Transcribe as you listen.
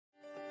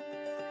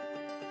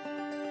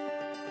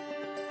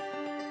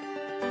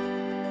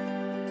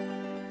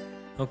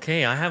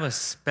Okay, I have a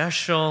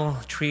special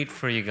treat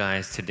for you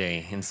guys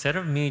today. Instead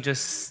of me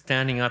just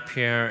standing up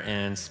here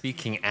and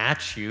speaking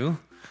at you,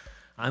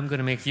 I'm going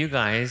to make you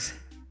guys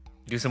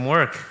do some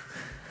work.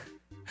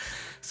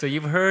 So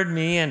you've heard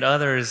me and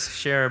others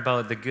share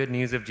about the good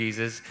news of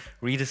Jesus,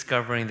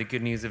 rediscovering the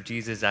good news of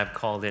Jesus, I've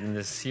called it in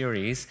this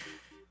series,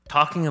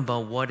 talking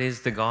about what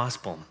is the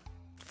gospel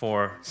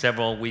for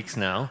several weeks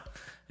now.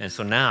 And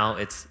so now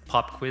it's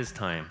pop quiz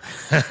time.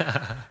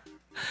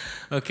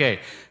 Okay,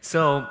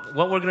 so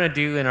what we're going to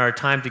do in our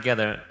time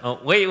together... Oh,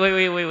 wait.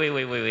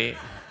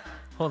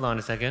 Hold on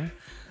a second.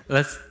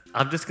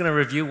 I'm just going to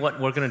review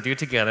what we're going to do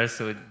together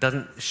so it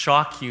doesn't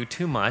shock you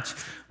too much.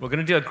 We're going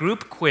to do a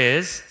group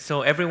quiz,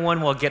 so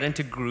everyone will get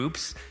into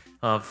groups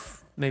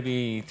of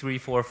maybe 3,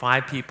 4,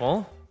 5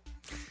 people.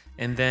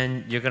 And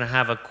then you're going to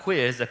have a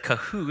quiz, a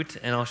Kahoot,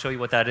 and I'll show you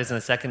what that is in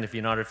a second if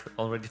you're not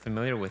already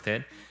familiar with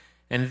it.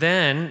 And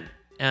then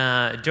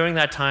during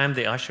that time,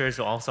 the ushers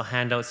will also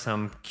hand out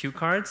some cue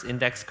cards,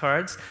 index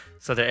cards,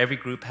 so that every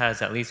group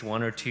has at least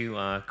 1 or 2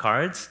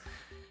 cards.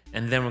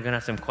 And then we're going to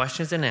have some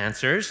questions and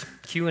answers,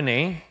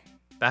 Q&A,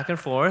 back and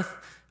forth.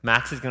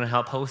 Max is going to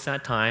help host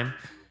that time.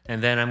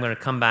 And then I'm going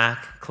to come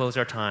back, close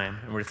our time,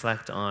 and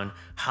reflect on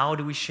how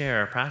do we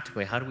share,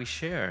 practically, how do we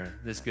share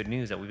this good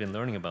news that we've been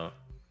learning about?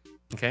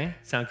 Okay,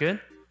 sound good?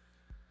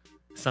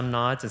 Some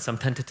nods and some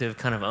tentative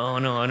kind of, oh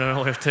no, I don't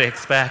know what to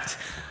expect.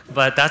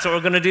 But that's what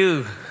we're going to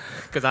do,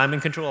 because I'm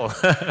in control.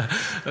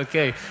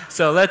 Okay,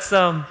 so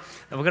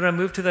we're going to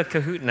move to the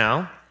Kahoot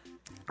now.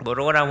 But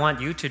what I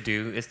want you to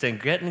do is to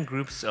get in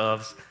groups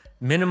of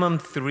minimum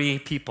 3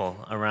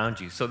 people around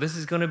you. So this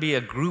is going to be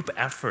a group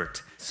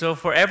effort. So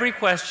for every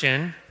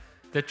question,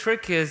 the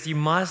trick is you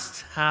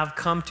must have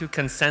come to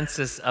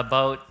consensus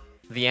about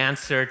the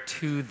answer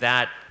to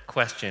that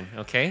question,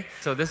 okay?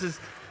 So this is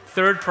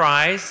third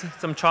prize,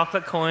 some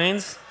chocolate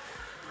coins.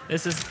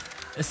 This is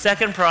a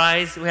second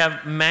prize. We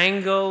have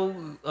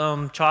mango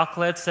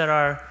chocolates that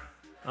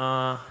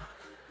are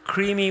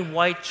creamy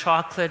white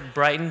chocolate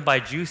brightened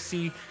by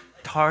juicy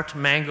tart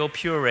mango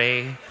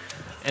puree.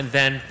 And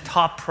then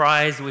top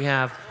prize, we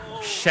have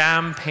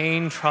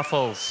champagne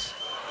truffles,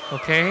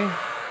 okay?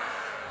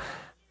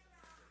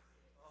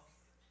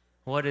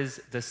 What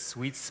is the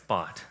sweet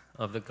spot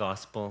of the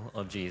gospel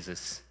of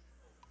Jesus?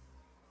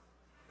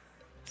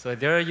 So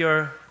there are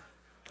your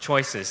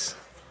choices.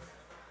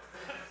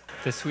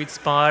 The sweet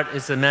spot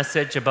is a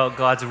message about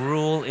God's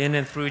rule in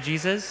and through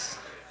Jesus.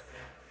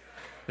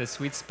 The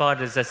sweet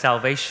spot is the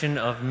salvation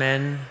of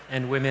men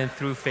and women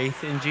through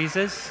faith in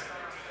Jesus.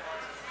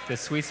 The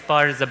sweet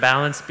spot is a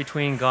balance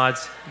between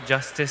God's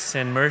justice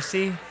and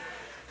mercy.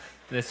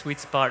 The sweet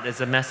spot is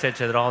a message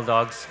that all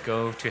dogs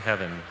go to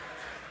heaven.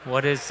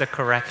 What is the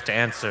correct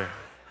answer?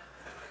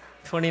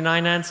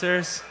 29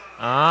 answers?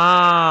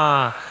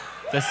 The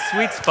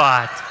sweet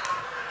spot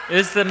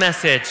is the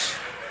message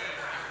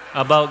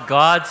about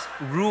God's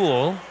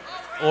rule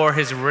or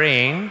his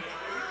reign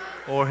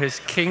or his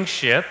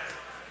kingship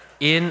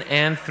in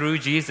and through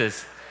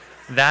Jesus.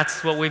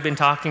 That's what we've been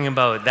talking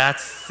about.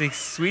 That's the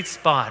sweet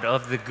spot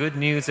of the good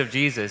news of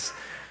Jesus.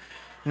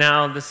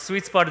 Now, the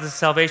sweet spot is the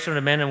salvation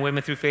of men and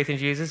women through faith in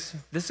Jesus.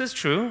 This is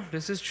true.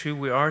 This is true.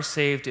 We are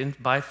saved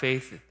by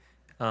faith,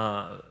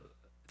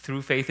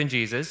 through faith in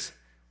Jesus.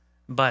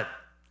 But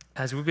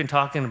as we've been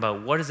talking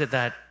about, what is it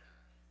that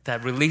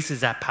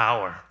releases that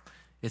power?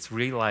 It's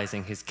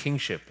realizing his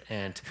kingship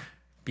and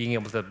being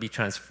able to be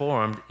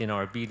transformed in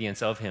our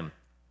obedience of him.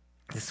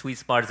 The sweet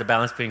spot is a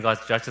balance between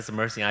God's justice and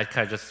mercy. I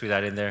kind of just threw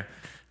that in there.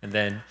 And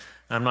then,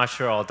 I'm not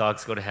sure all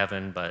dogs go to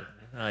heaven, but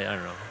I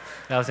don't know.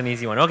 That was an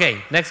easy one.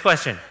 Okay, next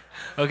question.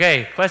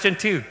 Okay, question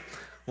 2.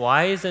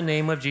 Why is the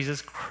name of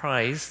Jesus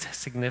Christ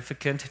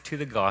significant to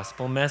the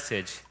gospel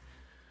message?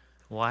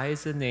 Why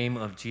is the name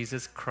of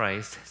Jesus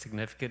Christ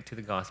significant to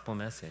the gospel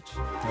message?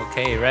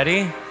 Okay,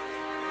 ready?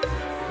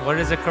 What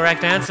is the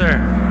correct answer?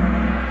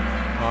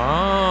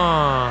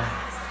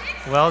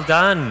 Well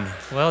done.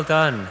 Well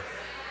done.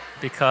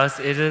 Because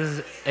it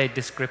is a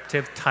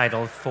descriptive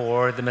title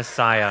for the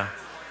Messiah.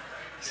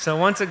 So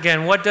once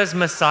again, what does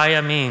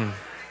Messiah mean?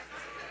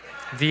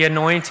 The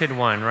anointed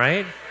one,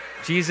 right?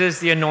 Jesus,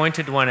 the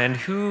anointed one. And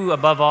who,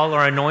 above all,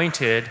 are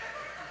anointed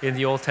in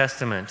the Old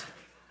Testament?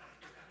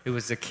 It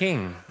was the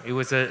king. It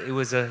was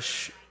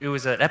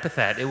an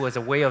epithet. It was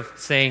a way of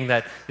saying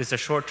that it's a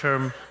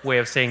short-term way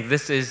of saying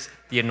this is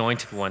the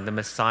anointed one. The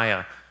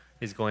Messiah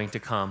is going to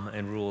come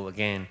and rule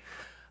again.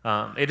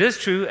 It is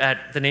true,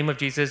 at the name of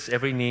Jesus,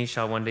 every knee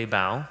shall one day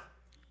bow.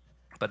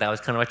 But that was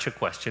kind of a trick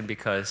question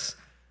because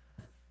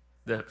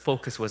the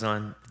focus was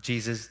on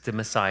Jesus, the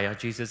Messiah,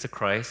 Jesus the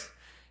Christ.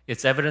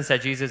 It's evidence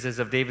that Jesus is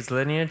of David's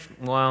lineage.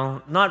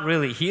 Well, not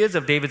really. He is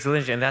of David's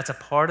lineage, and that's a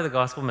part of the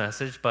gospel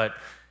message. But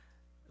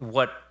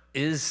what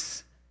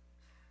the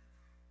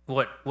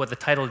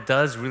title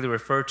does really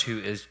refer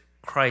to is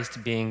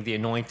Christ being the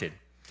anointed.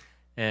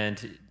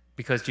 And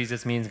because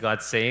Jesus means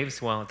God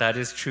saves, well, that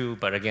is true,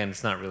 but again,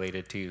 it's not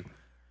related to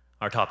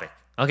our topic.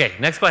 Okay,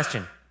 next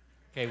question.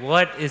 Okay,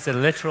 what is the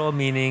literal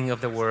meaning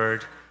of the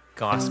word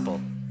gospel?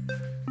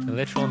 The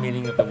literal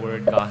meaning of the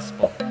word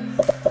gospel.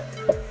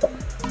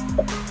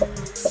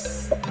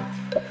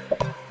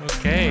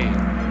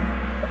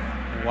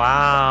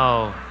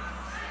 Wow.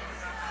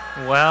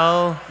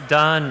 Well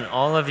done,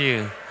 all of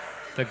you.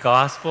 The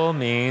gospel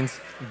means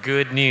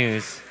good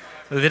news,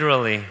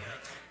 literally.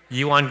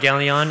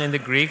 Euangelion in the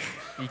Greek,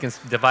 you can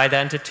divide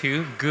that into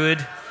two.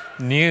 Good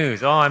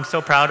news. Oh, I'm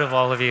so proud of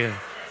all of you.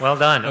 Well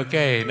done.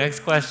 Okay,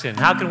 next question.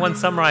 How can one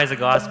summarize the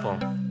gospel?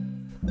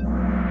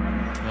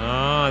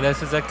 Oh,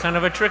 this is a kind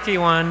of a tricky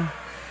one.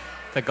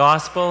 The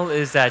gospel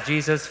is that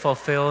Jesus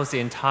fulfills the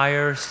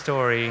entire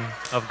story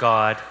of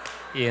God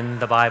in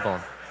the Bible.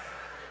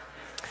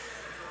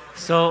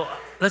 So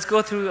let's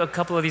go through a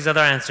couple of these other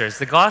answers.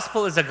 The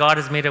gospel is that God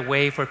has made a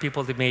way for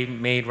people to be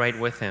made right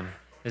with Him.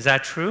 Is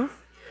that true?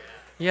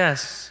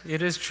 Yes,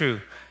 it is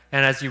true.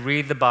 And as you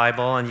read the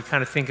Bible and you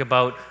kind of think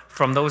about,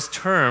 from those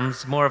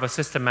terms, more of a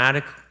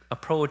systematic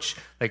approach,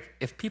 like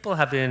if people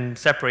have been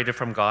separated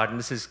from God, and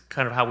this is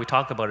kind of how we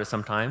talk about it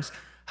sometimes,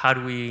 how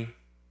do we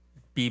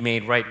be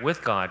made right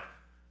with God?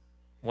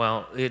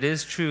 Well, it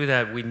is true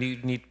that we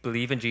need to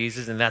believe in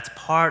Jesus, and that's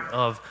part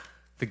of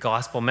the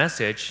gospel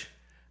message.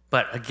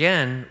 But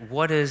again,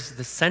 what is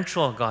the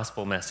central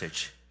gospel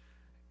message?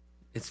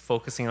 It's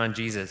focusing on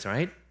Jesus,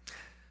 right?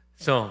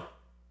 So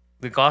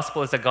the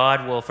gospel is that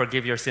God will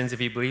forgive your sins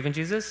if you believe in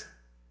Jesus?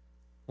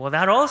 Well,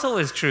 that also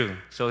is true.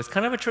 So it's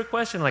kind of a trick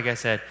question, like I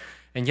said.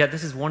 And yet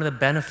this is one of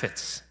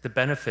the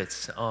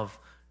benefits of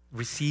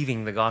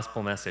receiving the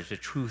gospel message, the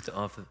truth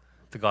of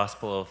the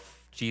gospel of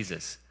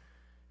Jesus.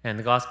 And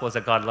the gospel is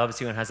that God loves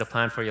you and has a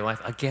plan for your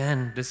life.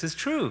 Again, this is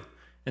true.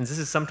 And this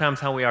is sometimes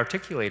how we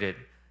articulate it.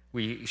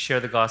 We share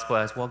the gospel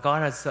as, well,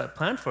 God has a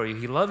plan for you.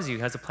 He loves you.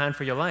 He has a plan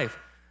for your life.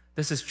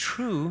 This is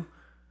true.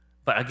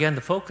 But again,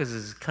 the focus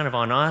is kind of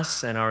on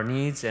us and our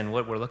needs and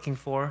what we're looking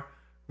for.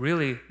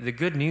 Really, the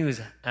good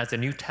news, as the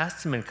New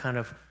Testament kind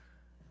of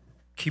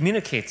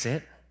communicates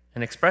it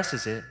and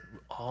expresses it,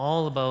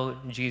 all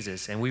about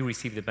Jesus. And we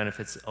receive the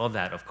benefits of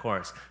that, of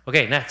course.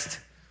 Okay,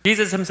 next.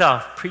 Jesus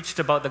himself preached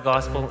about the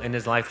gospel in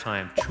his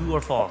lifetime. True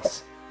or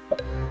false?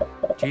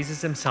 Jesus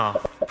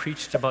himself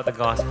preached about the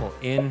gospel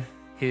in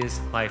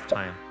his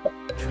lifetime.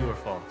 True or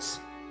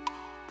false?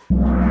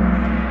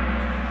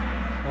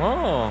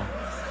 Oh,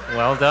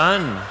 well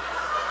done.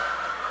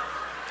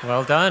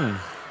 Well done.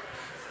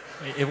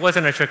 It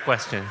wasn't a trick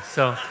question.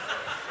 So,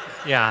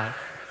 yeah,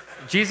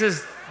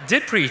 Jesus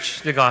did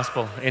preach the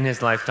gospel in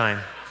his lifetime,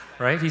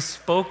 right? He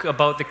spoke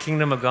about the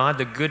kingdom of God,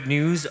 the good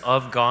news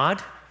of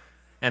God.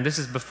 And this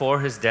is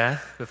before his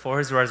death, before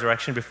his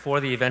resurrection,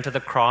 before the event of the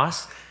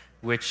cross,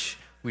 which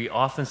we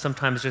often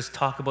sometimes just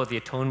talk about the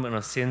atonement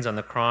of sins on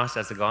the cross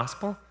as the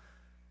gospel.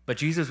 But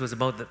Jesus was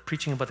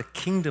preaching about the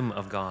kingdom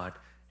of God.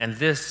 And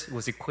this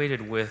was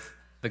equated with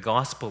the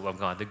gospel of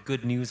God, the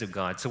good news of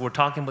God. So we're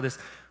talking about this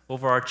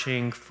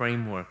overarching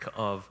framework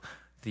of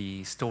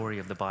the story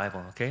of the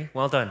Bible, okay?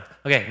 Well done.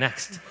 Okay,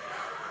 next.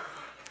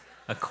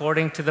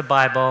 According to the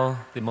Bible,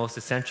 the most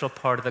essential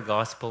part of the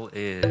gospel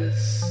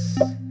is...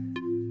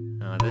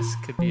 Now, this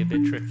could be a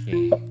bit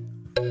tricky.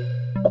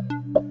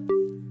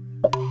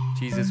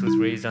 Jesus was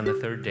raised on the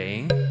third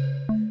day.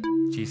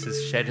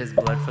 Jesus shed his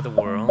blood for the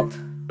world.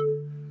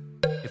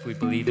 If we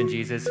believe in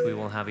Jesus, we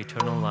will have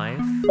eternal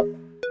life.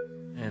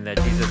 And that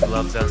Jesus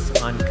loves us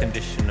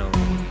unconditionally.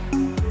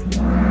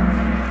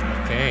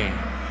 Okay.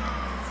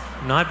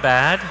 Not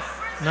bad.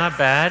 Not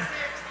bad.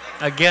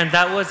 Again,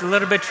 that was a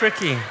little bit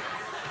tricky.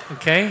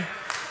 Okay?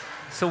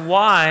 So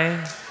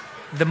why?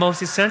 The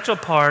most essential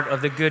part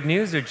of the good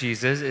news of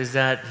Jesus is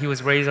that he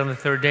was raised on the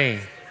third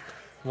day.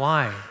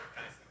 Why?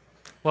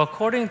 Well,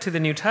 according to the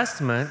New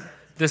Testament,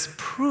 this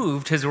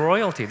proved his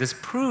royalty. This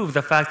proved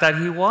the fact that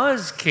he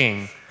was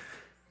king.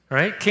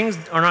 Right? Kings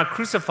are not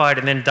crucified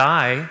and then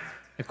die,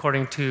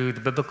 according to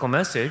the biblical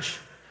message.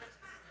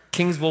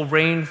 Kings will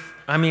reign,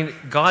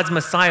 God's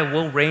Messiah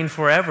will reign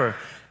forever.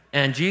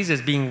 And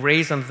Jesus being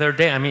raised on the third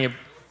day, it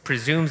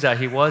presumes that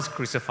he was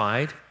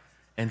crucified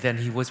and then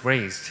he was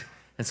raised.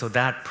 And so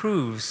that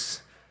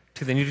proves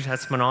to the New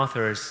Testament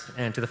authors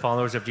and to the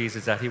followers of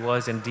Jesus that he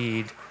was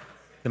indeed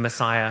the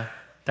Messiah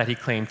that he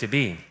claimed to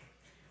be.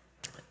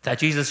 That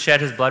Jesus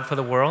shed his blood for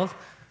the world?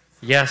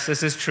 Yes,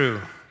 this is true.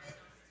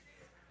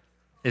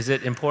 Is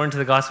it important to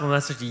the gospel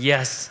message?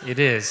 Yes, it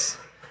is.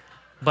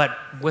 But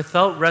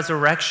without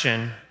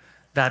resurrection,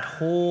 that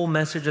whole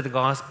message of the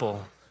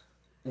gospel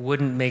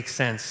wouldn't make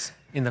sense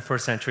in the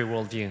first century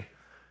worldview.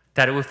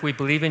 That if we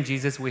believe in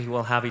Jesus, we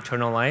will have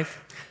eternal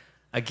life.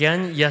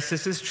 Again, yes,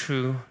 this is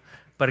true.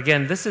 But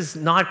again, this is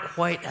not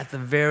quite at the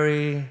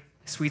very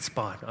sweet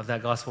spot of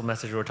that gospel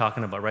message we're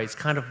talking about, right? It's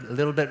kind of a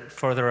little bit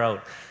further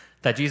out.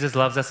 That Jesus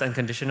loves us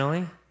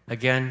unconditionally.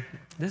 Again,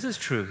 this is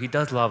true. He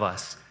does love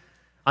us.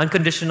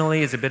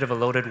 Unconditionally is a bit of a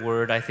loaded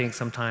word, I think,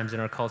 sometimes in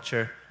our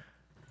culture.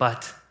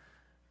 But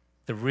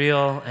the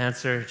real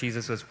answer,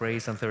 Jesus was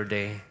raised on the third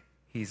day.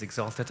 He's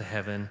exalted to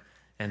heaven.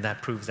 And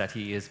that proves that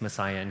he is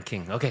Messiah and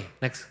King. Okay,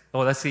 next. Oh,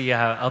 let's see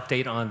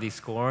update on the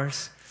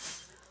scores.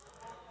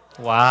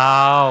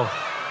 Wow.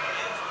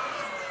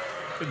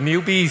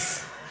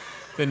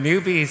 The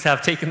newbies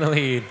have taken the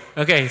lead.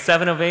 Okay,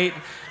 7 of 8.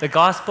 The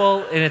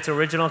gospel in its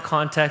original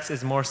context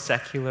is more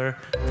secular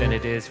than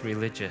it is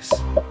religious.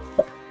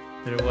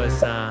 There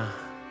was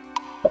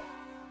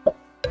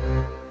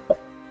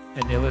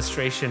an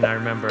illustration. I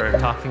remember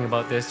talking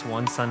about this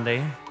one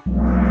Sunday.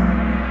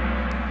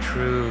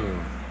 True.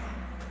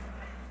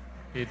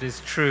 It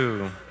is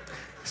true.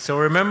 So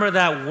remember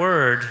that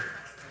word,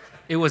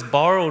 it was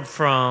borrowed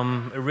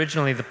from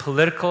originally the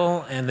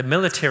political and the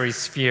military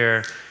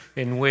sphere,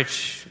 in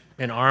which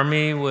an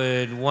army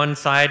one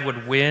side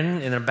would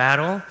win in a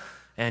battle,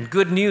 and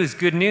good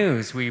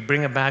news, we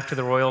bring it back to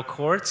the royal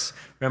courts.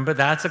 Remember,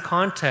 that's a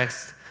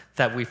context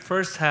that we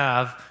first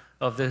have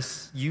of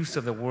this use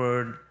of the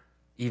word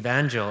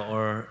evangel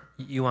or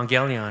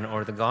evangelion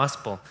or the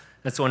gospel.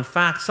 And so in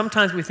fact,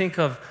 sometimes we think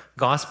of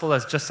gospel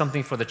as just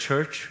something for the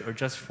church or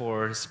just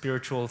for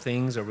spiritual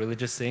things or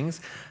religious things.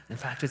 In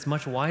fact, it's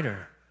much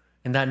wider.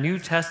 In that New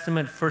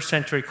Testament first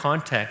century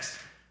context,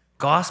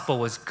 gospel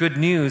was good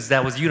news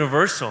that was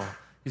universal.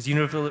 It was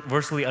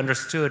universally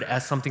understood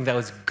as something that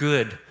was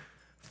good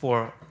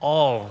for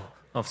all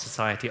of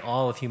society,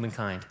 all of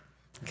humankind.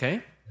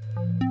 Okay?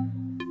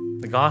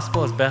 The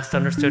gospel is best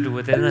understood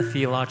within a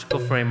theological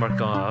framework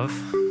of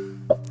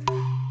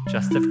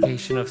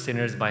justification of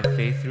sinners by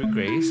faith through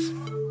grace,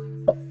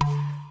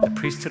 the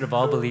priesthood of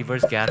all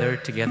believers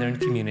gathered together in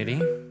community,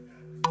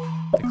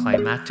 the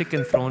climactic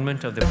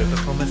enthronement of the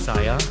biblical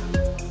Messiah,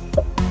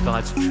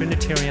 God's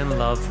Trinitarian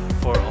love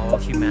for all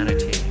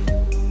humanity.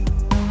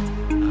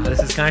 This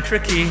is kind of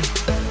tricky.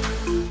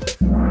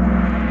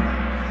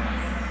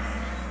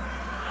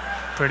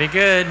 Pretty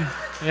good.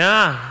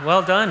 Yeah,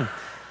 well done.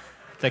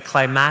 The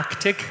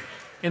climactic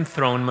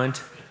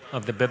enthronement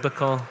of the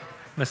biblical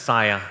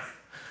Messiah.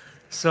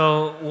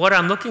 So what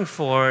I'm looking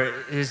for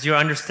is your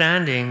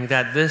understanding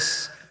that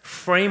this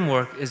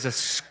framework is a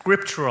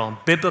scriptural,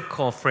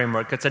 biblical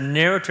framework. It's a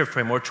narrative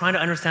framework. We're trying to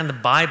understand the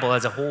Bible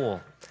as a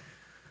whole.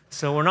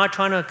 So we're not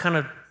trying to kind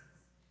of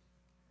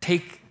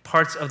take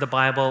parts of the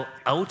Bible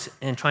out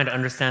and trying to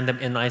understand them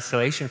in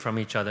isolation from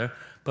each other,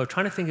 but we're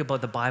trying to think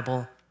about the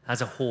Bible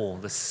as a whole,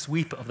 the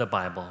sweep of the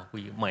Bible,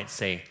 we might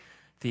say,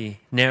 the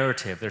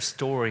narrative, the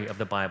story of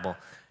the Bible.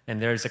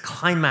 And there's a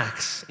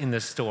climax in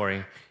this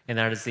story, and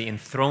that is the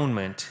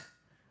enthronement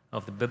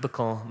of the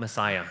biblical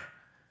Messiah,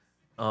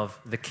 of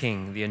the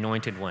King, the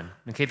Anointed One.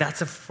 Okay,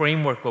 that's a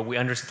framework where we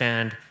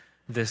understand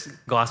this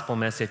gospel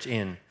message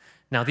in.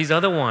 Now, these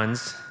other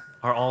ones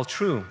are all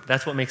true.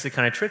 That's what makes it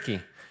kind of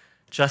tricky.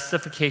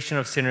 Justification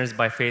of sinners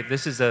by faith.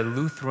 This is a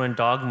Lutheran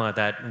dogma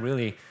that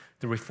really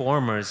the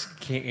reformers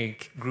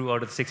grew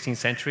out of the 16th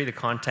century. The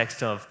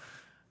context of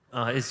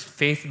is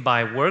faith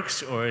by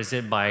works or is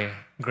it by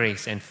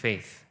grace and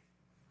faith?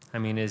 I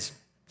mean, is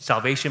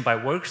salvation by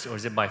works or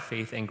is it by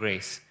faith and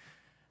grace?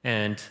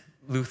 And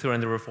Luther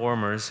and the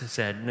reformers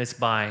said it's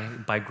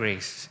by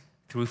grace,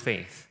 through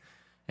faith.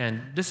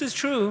 And this is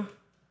true,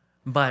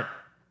 but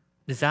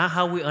is that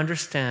how we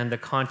understand the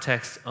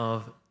context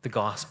of the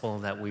gospel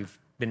that we've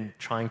been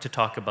trying to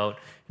talk about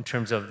in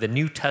terms of the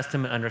New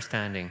Testament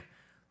understanding?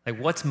 Like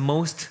what's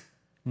most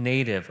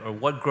native or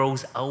what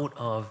grows out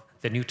of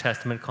the New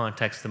Testament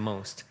context the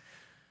most?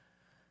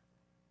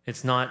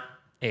 It's not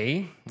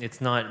A,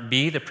 it's not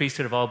B, the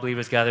priesthood of all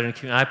believers gathered in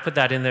community. I put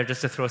that in there just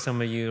to throw some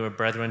of you or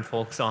brethren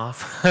folks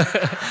off.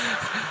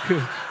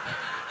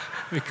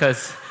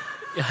 Because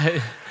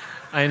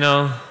I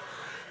know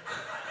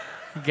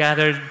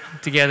gathered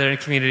together in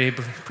community,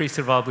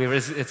 priesthood of all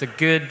believers, it's a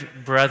good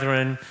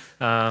brethren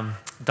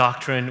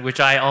doctrine,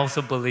 which I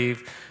also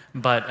believe.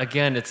 But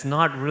again, it's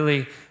not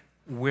really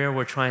where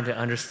we're trying to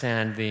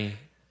understand the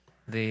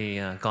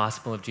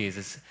gospel of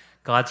Jesus.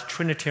 God's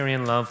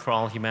Trinitarian love for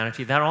all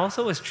humanity, that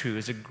also is true.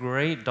 It's a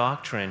great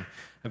doctrine,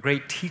 a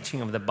great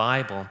teaching of the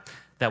Bible,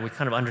 that we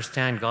kind of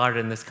understand God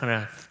in this kind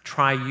of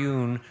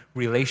triune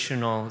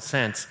relational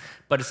sense.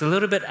 But it's a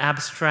little bit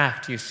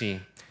abstract, you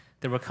see,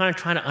 that we're kind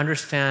of trying to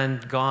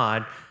understand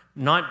God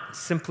not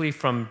simply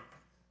from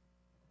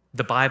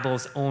the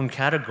Bible's own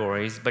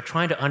categories, but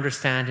trying to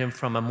understand him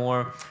from a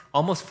more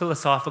almost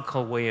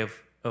philosophical way of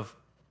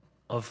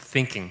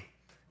thinking.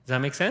 Does that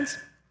make sense?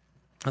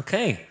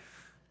 Okay.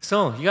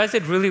 So you guys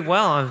did really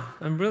well.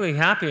 I'm really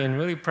happy and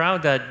really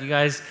proud that you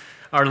guys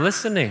are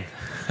listening.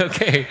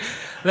 Okay,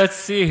 let's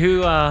see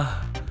who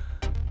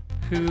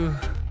came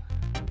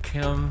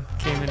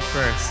in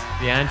first.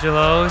 The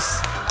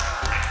Angelos,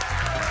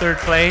 third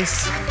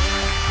place.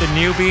 The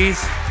newbies,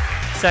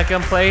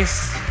 second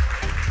place.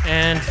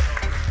 And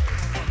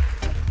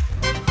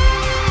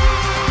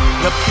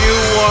the pew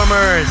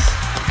warmers.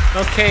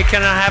 Okay,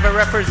 can I have a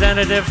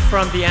representative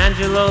from the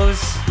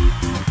Angelos?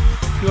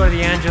 Who are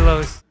the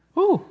Angelos?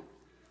 Ooh.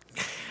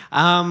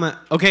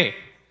 Okay.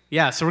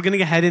 Yeah, so we're going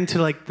to head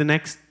into like the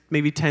next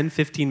maybe 10,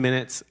 15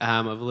 minutes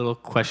of a little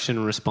question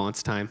and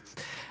response time.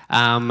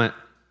 And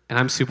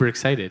I'm super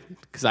excited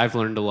because I've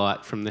learned a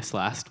lot from this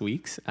last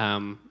week's.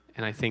 And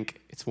I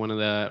think it's one of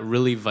the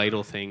really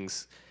vital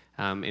things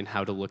in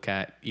how to look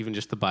at even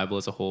just the Bible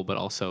as a whole, but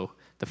also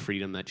the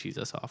freedom that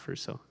Jesus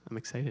offers. So I'm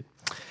excited.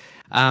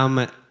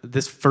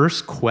 This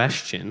first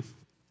question,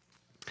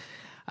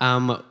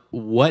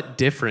 what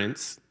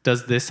difference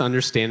does this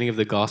understanding of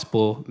the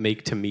gospel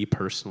make to me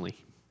personally?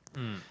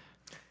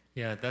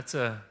 Yeah, that's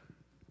a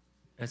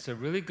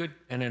really good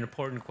and an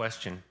important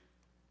question.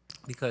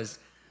 because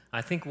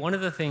I think one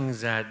of the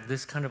things that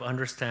this kind of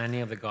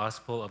understanding of the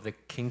gospel of the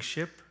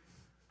kingship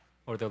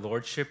or the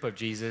lordship of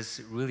Jesus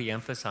really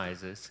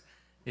emphasizes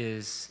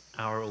is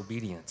our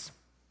obedience.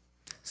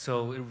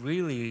 So it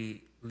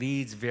really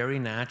leads very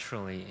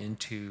naturally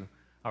into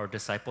our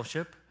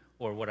discipleship,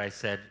 or what I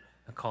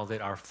called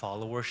it our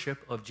followership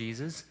of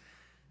Jesus.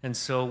 And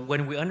so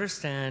when we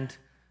understand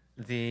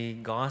the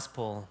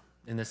gospel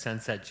in the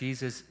sense that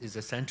Jesus is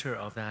the center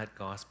of that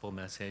gospel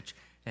message,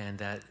 and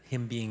that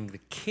him being the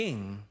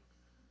king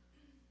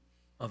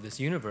of this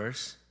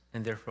universe,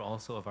 and therefore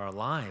also of our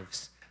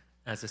lives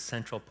as a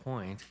central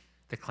point,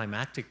 the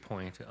climactic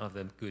point of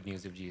the good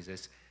news of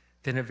Jesus,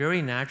 then it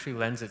very naturally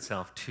lends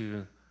itself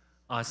to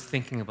us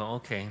thinking about,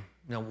 okay,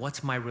 now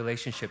what's my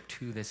relationship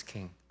to this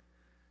king,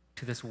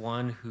 to this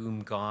one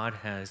whom God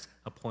has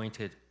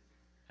appointed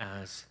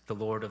as the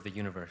Lord of the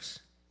universe?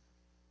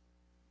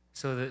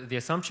 So the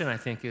assumption, I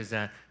think, is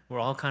that we're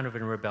all kind of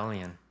in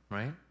rebellion,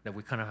 right? That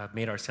we kind of have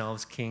made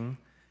ourselves king,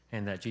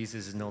 and that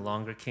Jesus is no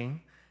longer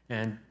king.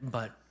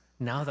 But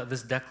now that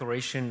this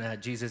declaration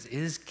that Jesus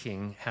is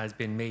king has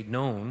been made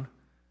known,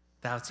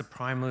 that's a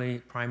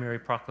primary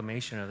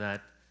proclamation of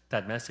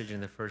that message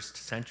in the first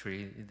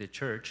century, the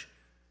church.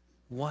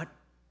 What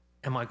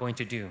am I going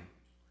to do?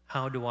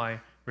 How do I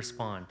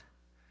respond?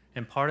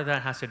 And part of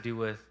that has to do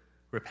with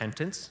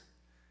repentance,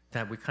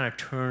 that we kind of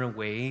turn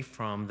away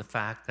from the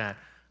fact that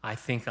I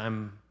think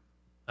I'm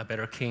a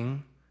better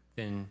king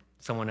than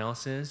someone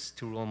else is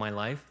to rule my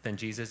life, than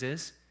Jesus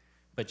is.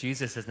 But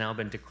Jesus has now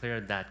been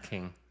declared that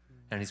king,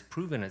 and he's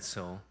proven it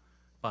so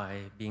by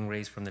being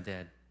raised from the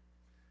dead.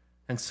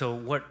 And so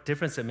what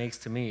difference it makes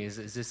to me is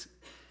this,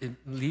 it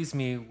leaves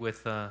me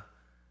with a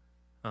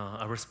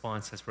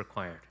response that's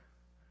required.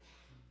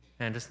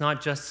 And it's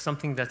not just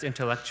something that's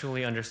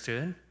intellectually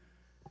understood,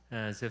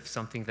 as if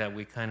something that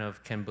we kind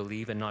of can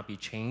believe and not be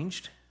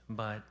changed,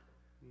 but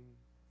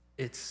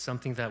it's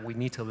something that we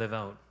need to live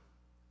out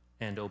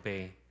and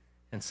obey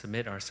and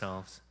submit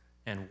ourselves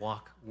and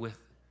walk with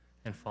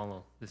and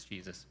follow this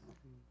Jesus.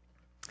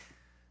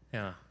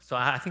 Yeah, so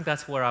I think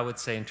that's where I would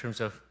say in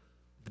terms of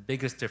the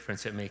biggest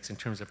difference it makes in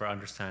terms of our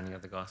understanding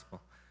of the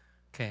gospel.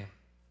 Okay.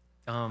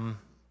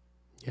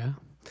 Yeah.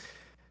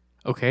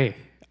 Okay.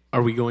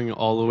 Are we going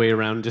all the way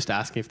around just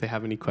asking if they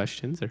have any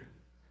questions? Or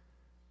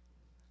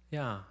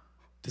yeah.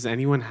 Does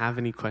anyone have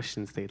any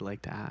questions they'd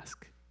like to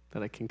ask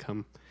that I can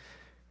come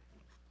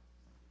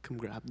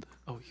grab?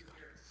 Oh, you got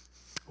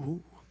it.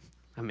 Ooh,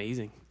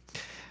 amazing.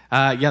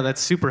 Yeah,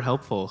 that's super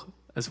helpful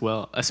as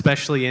well,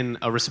 especially in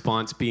a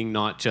response being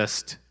not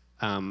just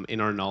in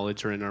our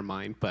knowledge or in our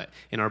mind, but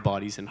in our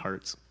bodies and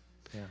hearts.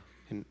 Yeah.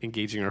 And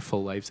engaging our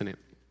full lives in it.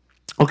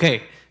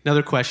 Okay,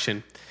 another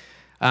question.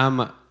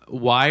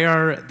 Why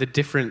are the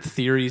different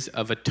theories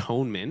of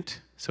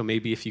atonement, so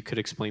maybe if you could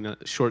explain a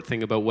short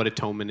thing about what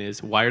atonement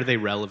is, why are they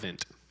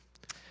relevant?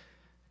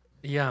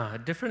 Yeah,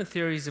 different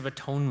theories of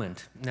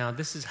atonement. Now,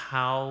 this is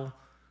how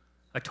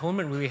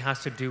atonement really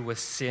has to do with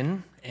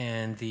sin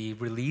and the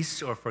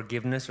release or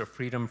forgiveness or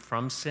freedom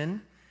from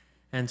sin.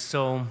 And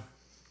so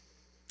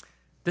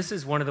this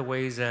is one of the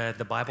ways that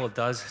the Bible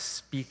does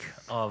speak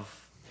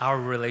of our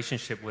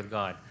relationship with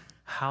God,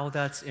 how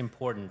that's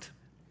important.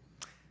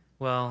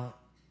 Well,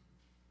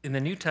 in the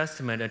New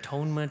Testament,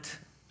 atonement,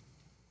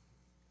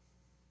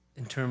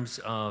 in terms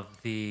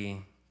of the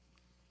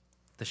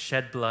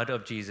shed blood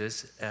of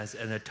Jesus as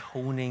an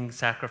atoning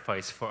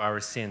sacrifice for our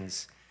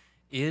sins,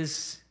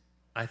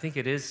 I think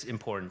it is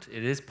important.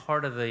 It is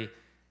part of the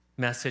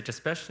message,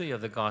 especially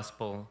of the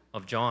Gospel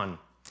of John,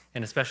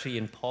 and especially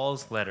in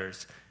Paul's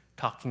letters,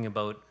 talking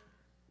about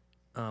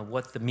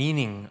what the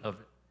meaning of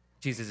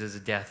Jesus'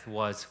 death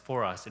was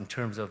for us in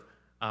terms of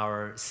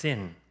our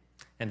sin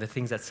and the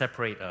things that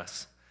separate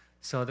us.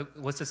 So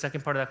what's the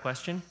second part of that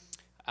question?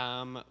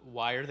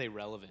 Why are they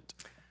relevant?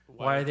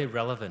 Why are they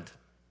relevant?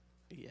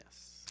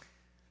 Yes.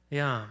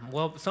 Yeah,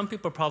 well, some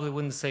people probably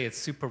wouldn't say it's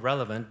super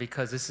relevant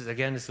because this is,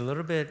 again, it's a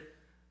little bit,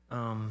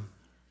 I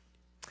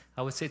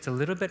would say it's a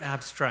little bit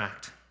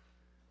abstract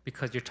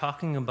because you're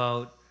talking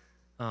about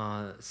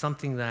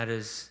something that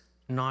is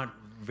not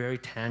very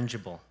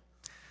tangible.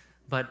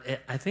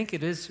 But I think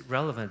it is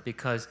relevant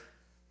because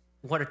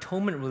what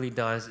atonement really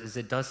does is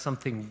it does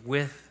something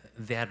with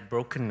that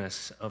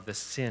brokenness of the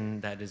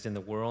sin that is in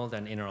the world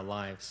and in our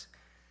lives.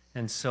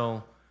 And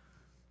so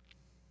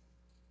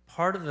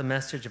part of the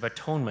message of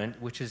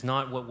atonement, which is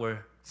not what we're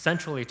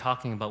centrally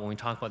talking about when we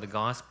talk about the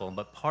gospel,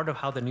 but part of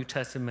how the New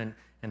Testament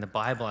and the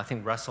Bible, I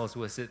think, wrestles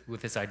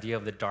with this idea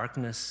of the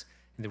darkness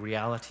and the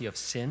reality of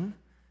sin,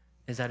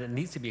 is that it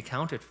needs to be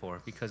accounted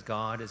for because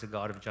God is a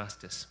God of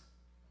justice.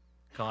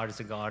 God is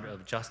a God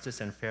of justice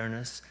and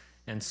fairness.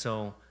 And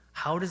so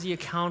how does he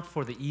account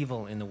for the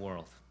evil in the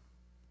world?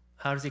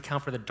 How does he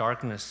account for the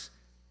darkness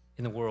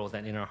in the world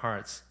and in our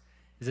hearts?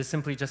 Is it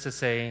simply just to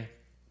say,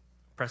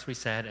 press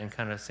reset and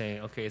kind of say,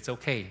 okay, it's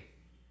okay,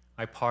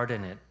 I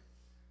pardon it?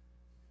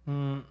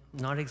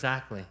 Not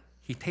exactly.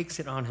 He takes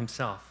it on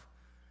himself.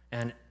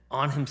 And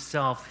on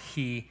himself,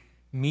 he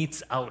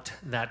metes out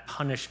that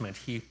punishment.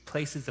 He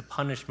places the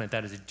punishment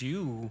that is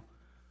due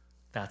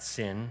that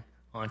sin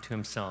onto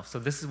himself. So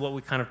this is what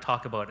we kind of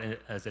talk about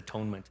as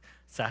atonement,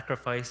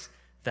 sacrifice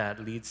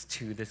that leads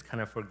to this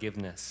kind of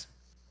forgiveness.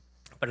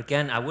 But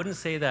again, I wouldn't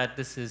say that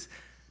this is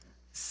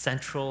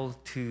central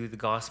to the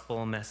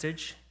gospel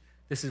message.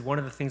 This is one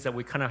of the things that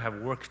we kind of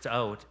have worked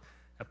out,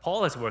 that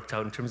Paul has worked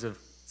out in terms of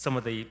some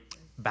of the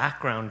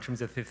background, in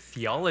terms of the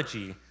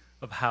theology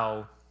of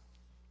how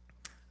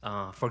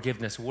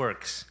forgiveness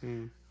works.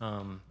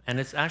 And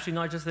it's actually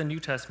not just the New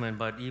Testament,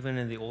 but even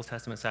in the Old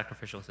Testament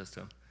sacrificial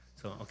system.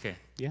 So, okay.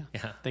 Yeah.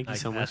 Thank you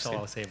so much. That's all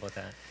I'll say about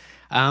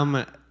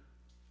that.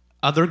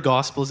 Other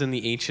gospels in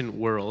the ancient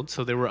world,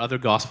 so there were other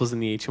gospels in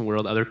the ancient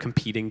world, other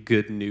competing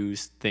good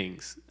news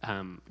things,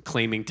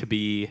 claiming to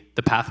be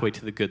the pathway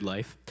to the good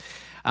life.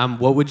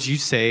 What would you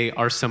say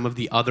are some of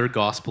the other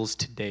gospels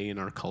today in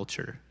our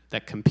culture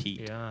that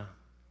compete? Yeah,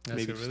 that's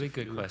Maybe a really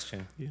good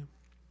question. Yeah.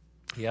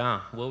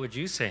 Yeah, what would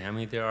you say? I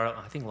mean, there are,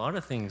 I think, a lot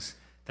of things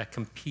that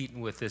compete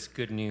with this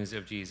good news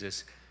of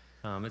Jesus.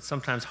 It's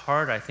sometimes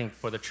hard, I think,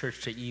 for the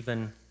church to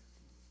even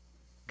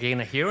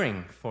gain a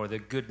hearing for the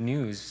good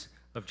news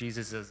of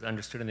Jesus as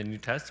understood in the New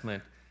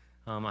Testament.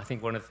 I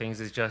think one of the things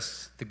is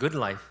just the good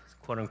life,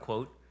 quote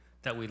unquote,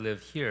 that we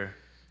live here.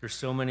 There's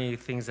so many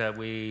things that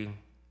we,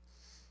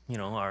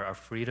 our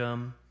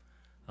freedom,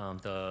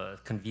 the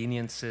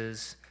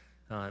conveniences,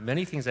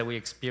 many things that we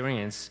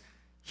experience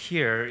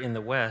here in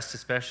the West,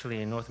 especially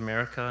in North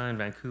America and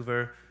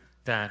Vancouver,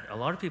 that a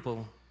lot of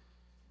people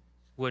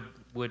would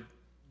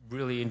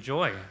really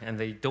enjoy and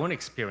they don't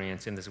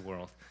experience in this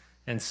world.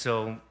 And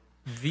so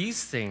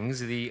these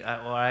things,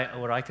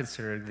 what I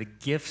consider the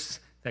gifts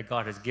that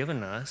God has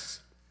given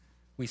us,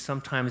 we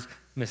sometimes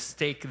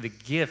mistake the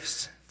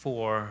gifts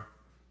for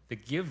the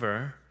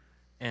giver,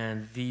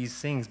 and these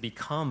things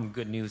become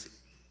good news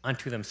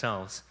unto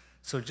themselves.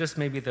 So just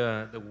maybe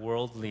the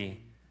worldly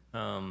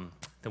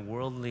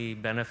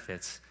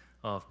benefits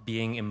of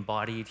being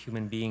embodied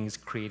human beings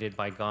created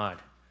by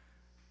God.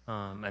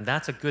 And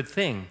that's a good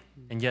thing,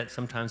 and yet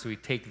sometimes we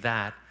take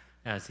that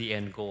as the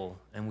end goal,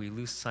 and we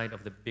lose sight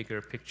of the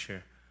bigger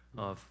picture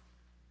of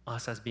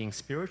us as being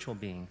spiritual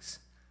beings,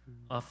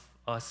 of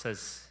us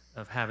as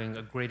having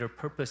a greater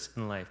purpose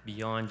in life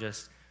beyond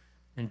just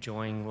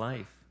enjoying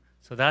life.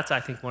 So that's, I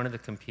think, one of the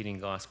competing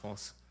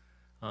gospels.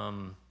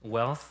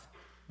 Wealth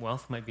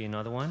might be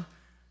another one,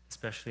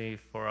 especially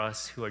for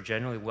us who are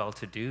generally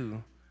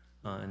well-to-do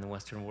in the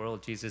Western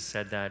world. Jesus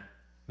said that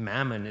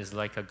mammon is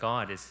like a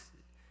god.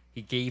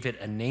 He gave it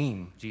a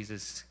name.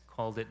 Jesus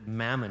called it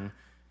mammon,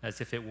 as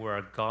if it were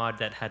a god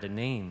that had a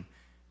name.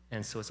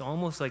 And so it's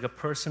almost like a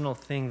personal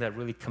thing that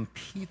really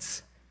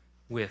competes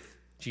with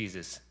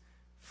Jesus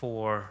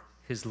for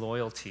his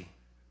loyalty,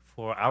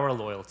 for our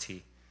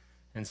loyalty.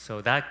 And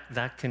so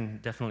that can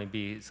definitely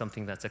be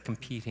something that's a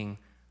competing,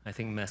 I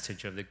think,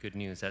 message of the good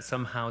news, that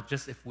somehow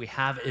just if we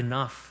have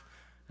enough,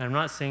 and I'm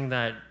not saying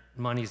that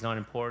money is not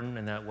important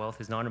and that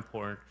wealth is not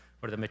important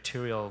or the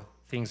material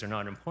things are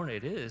not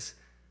important, it is.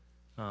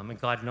 And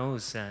God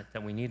knows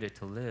that we need it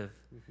to live.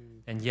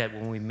 And yet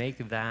when we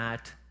make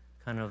that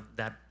kind of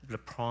the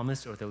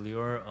promise or the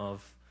lure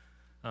of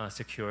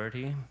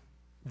security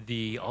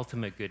the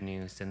ultimate good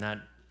news, then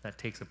that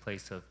takes the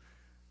place of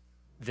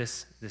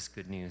this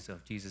good news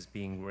of Jesus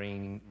being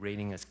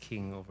reigning as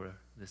king over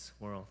this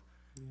world.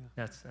 Yeah.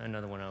 That's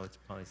another one I would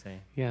probably say.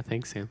 Yeah,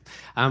 thanks, Sam.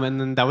 And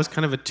then that was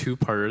kind of a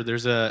two-parter.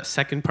 There's a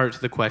second part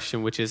to the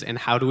question, which is, and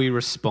how do we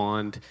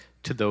respond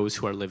to those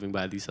who are living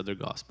by these other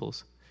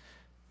gospels?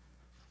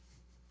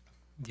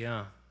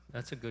 Yeah,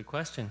 that's a good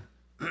question.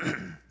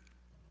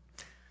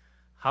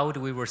 How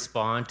do we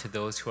respond to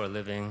those who are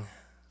living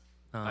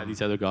by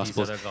these other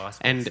gospels?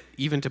 And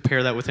even to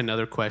pair that with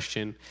another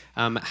question,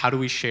 how do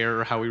we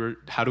share or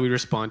how do we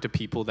respond to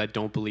people that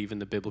don't believe in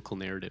the biblical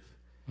narrative?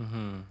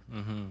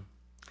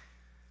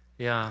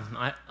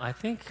 Yeah, I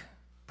think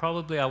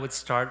probably I would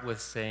start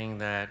with saying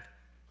that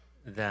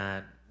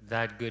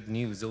good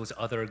news, those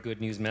other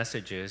good news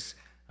messages,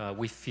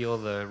 we feel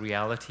the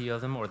reality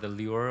of them or the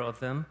lure of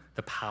them,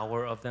 the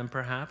power of them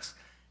perhaps,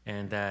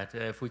 and that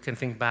if we can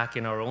think back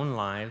in our own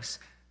lives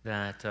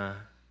that,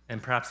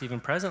 and perhaps even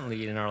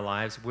presently in our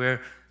lives,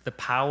 where the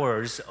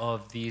powers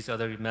of these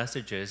other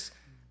messages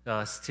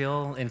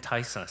still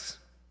entice us,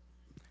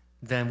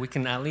 then we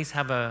can at least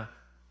have a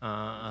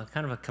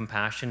kind of a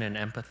compassion and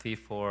empathy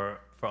for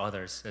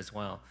others as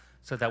well,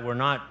 so that we're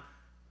not,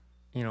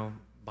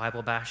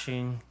 Bible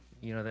bashing,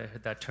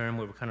 that term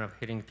where we're kind of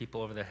hitting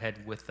people over the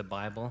head with the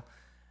Bible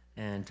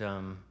and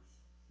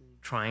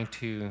trying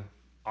to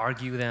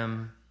argue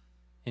them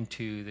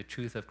into the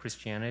truth of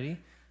Christianity,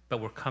 but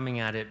we're coming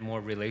at it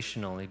more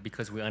relationally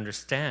because we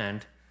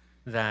understand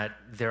that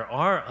there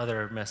are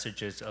other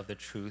messages of the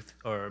truth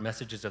or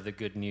messages of the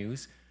good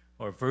news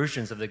or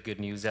versions of the good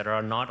news that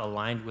are not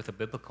aligned with a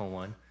biblical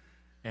one,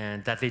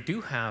 and that they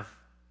do have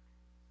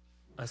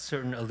a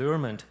certain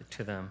allurement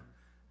to them,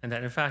 and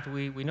that in fact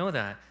we know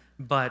that.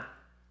 But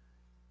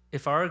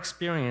if our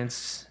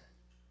experience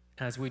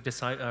as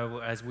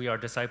we are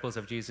disciples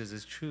of Jesus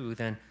is true,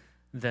 then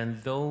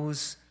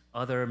those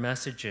other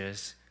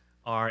messages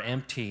are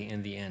empty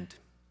in the end.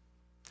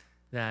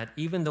 that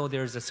even though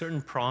there's a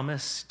certain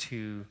promise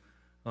to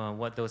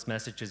what those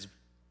messages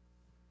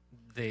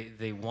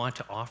they want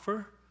to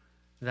offer,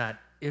 that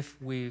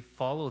if we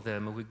follow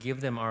them, if we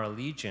give them our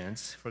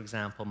allegiance, for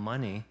example,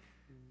 money,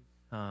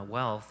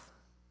 wealth,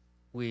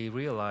 we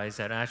realize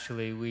that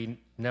actually we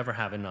never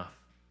have enough,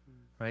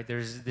 right?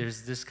 There's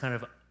this kind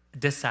of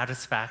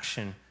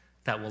dissatisfaction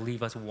that will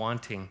leave us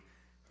wanting,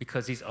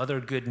 because these other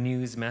good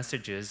news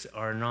messages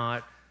are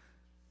not,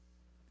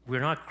 we're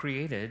not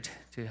created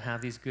to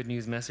have these good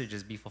news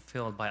messages be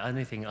fulfilled by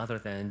anything other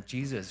than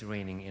Jesus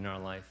reigning in our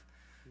life.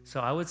 So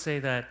I would say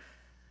that,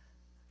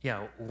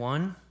 yeah,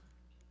 one,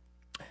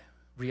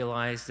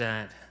 realize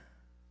that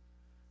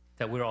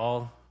we're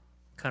all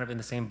kind of in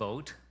the same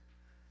boat.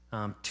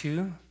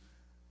 Two,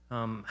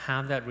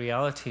 have that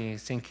reality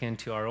sink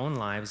into our own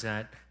lives,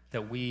 that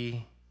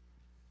we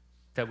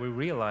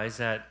realize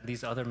that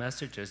these other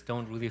messages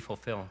don't really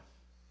fulfill,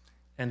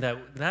 and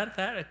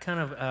that kind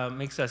of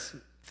makes us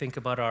think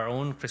about our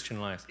own Christian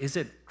lives. Is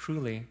it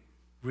truly,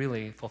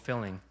 really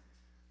fulfilling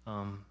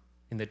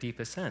in the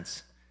deepest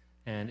sense?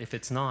 And if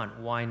it's not,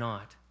 why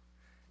not?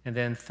 And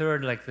then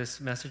third, like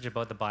this message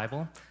about the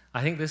Bible,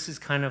 I think this is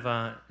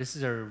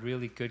a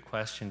really good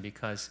question,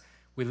 because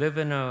we live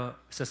in a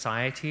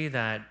society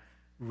that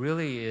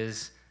really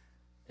is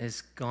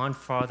gone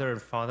farther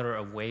and farther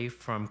away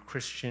from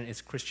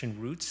its Christian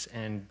roots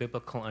and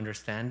biblical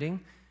understanding.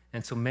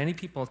 And so many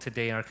people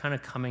today are kind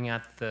of coming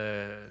at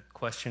the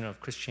question of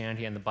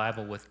Christianity and the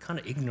Bible with kind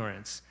of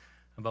ignorance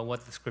about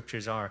what the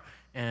scriptures are.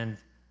 And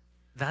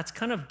that's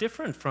kind of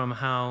different from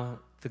how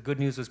the good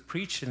news was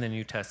preached in the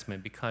New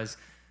Testament, because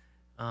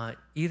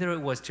either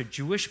it was to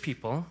Jewish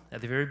people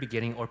at the very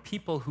beginning, or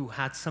people who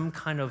had some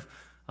kind of,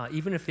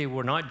 even if they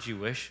were not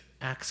Jewish,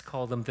 Acts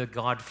called them the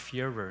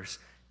God-fearers,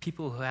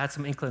 people who had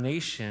some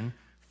inclination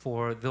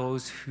for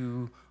those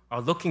who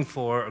are looking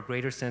for a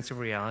greater sense of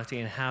reality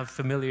and have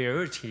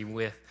familiarity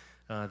with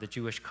the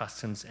Jewish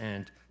customs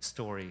and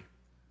story.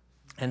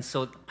 And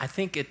so I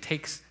think it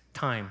takes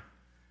time,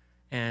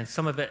 and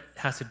some of it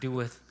has to do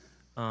with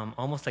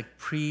almost like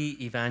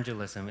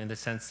pre-evangelism, in the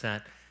sense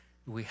that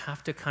we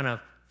have to kind of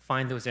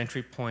find those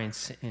entry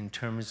points in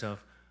terms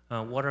of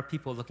what are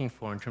people looking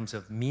for in terms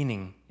of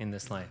meaning in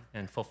this life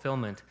and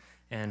fulfillment,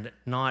 and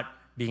not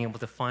being able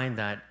to find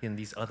that in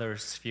these other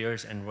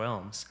spheres and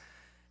realms,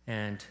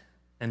 and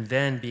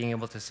then being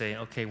able to say,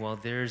 okay, well,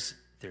 there is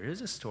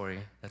a story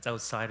that's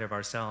outside of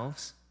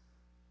ourselves.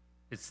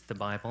 It's the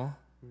Bible,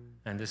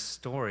 and this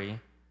story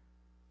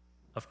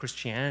of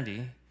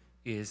Christianity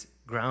is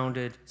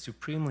grounded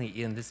supremely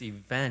in this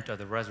event of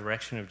the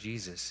resurrection of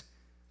Jesus.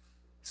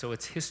 So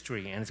it's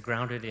history, and it's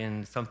grounded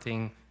in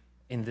something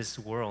in this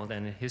world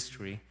and in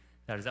history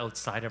that is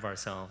outside of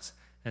ourselves.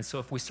 And so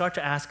if we start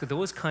to ask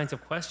those kinds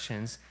of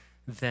questions,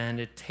 then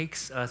it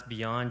takes us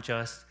beyond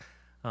just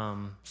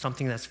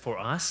something that's for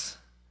us,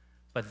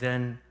 but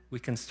then we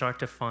can start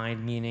to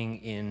find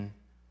meaning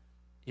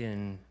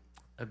in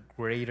a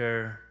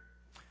greater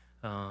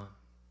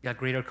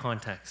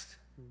context.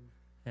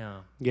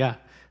 Yeah,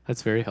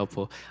 that's very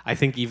helpful. I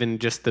think even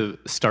just the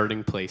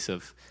starting place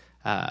of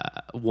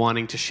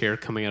wanting to share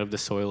coming out of the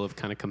soil of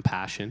kind of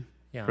compassion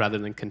rather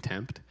than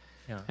contempt,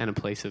 and a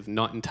place of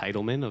not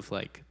entitlement of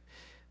like,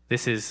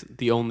 this is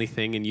the only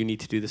thing and you need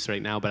to do this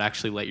right now, but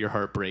actually let your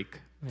heart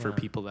break for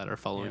people that are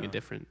following a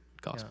different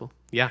gospel.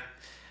 Yeah,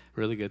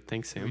 really good.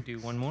 Thanks, Sam. Can we do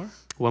one more?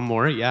 One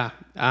more, yeah.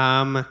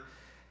 Let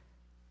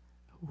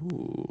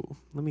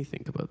me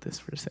think about this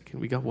for a second.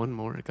 We got one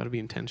more. I got to be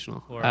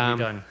intentional. Or are we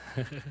done?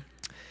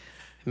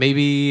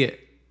 Maybe,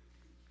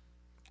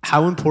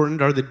 how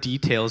important are the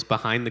details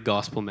behind the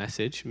gospel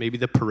message? Maybe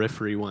the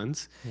periphery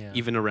ones,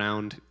 even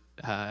around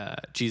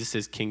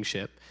Jesus'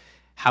 kingship.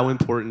 How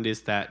important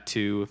is that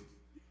to,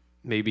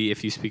 maybe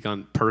if you speak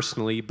on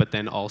personally, but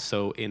then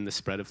also in the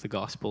spread of the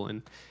gospel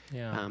and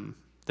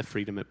the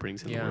freedom it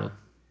brings in the world?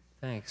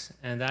 Thanks.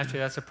 And actually,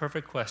 that's a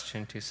perfect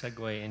question to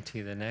segue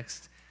into the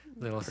next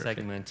little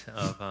segment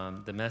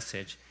of the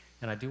message.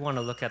 And I do want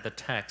to look at the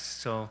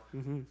text. So,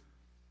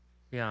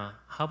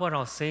 how about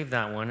I'll save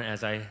that one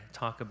as I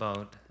talk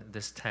about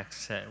this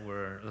text that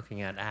we're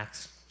looking at,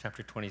 Acts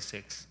chapter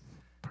 26.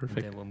 Perfect.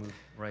 And then we'll move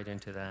right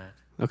into that.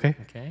 Okay.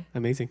 Okay.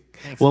 Amazing.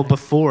 Thanks, well,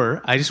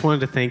 before, I just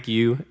wanted to thank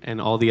you and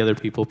all the other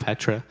people,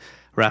 Petra,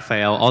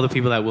 Raphael, all the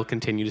people that will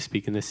continue to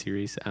speak in this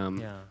series.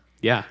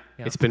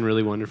 It's been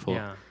really wonderful.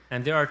 Yeah.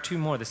 And there are two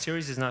more. The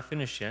series is not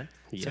finished yet.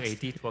 Yes. So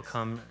Edith will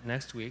come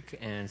next week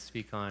and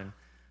speak on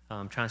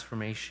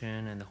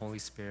transformation and the Holy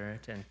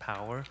Spirit and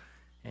power.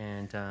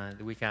 And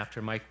the week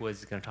after, Mike Woods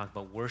is going to talk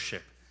about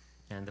worship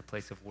and the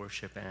place of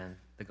worship and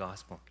the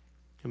gospel.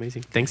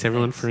 Amazing. Thanks,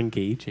 everyone, for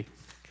engaging.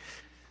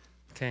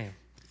 Okay.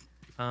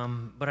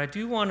 But I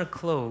do want to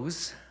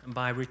close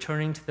by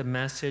returning to the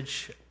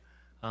message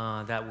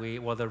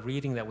the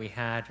reading that we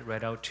had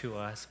read out to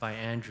us by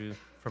Andrew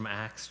from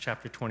Acts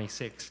chapter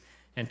 26,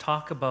 and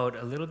talk about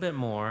a little bit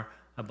more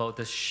about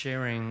the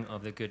sharing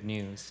of the good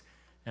news.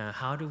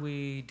 How do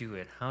we do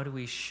it? How do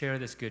we share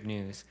this good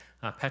news?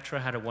 Petra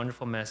had a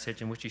wonderful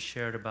message in which she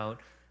shared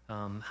about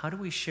how do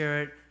we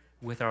share it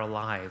with our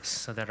lives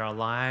so that our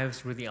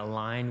lives really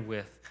align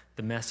with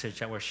the message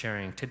that we're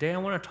sharing. Today, I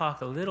want to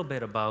talk a little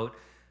bit about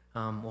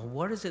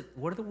what is it?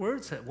 What are the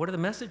words? What are the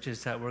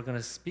messages that we're going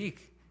to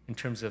speak in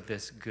terms of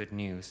this good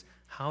news?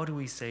 How do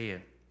we say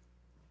it?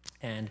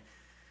 And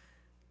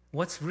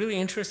what's really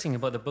interesting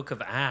about the book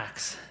of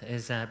Acts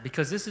is that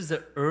because this is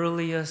the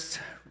earliest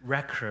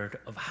record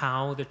of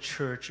how the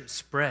church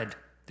spread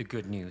the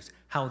good news,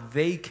 how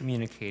they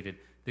communicated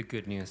the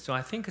good news. So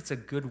I think it's a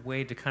good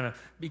way to kind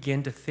of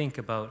begin to think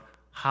about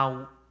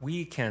how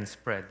we can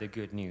spread the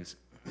good news.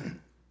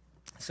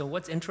 So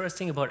what's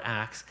interesting about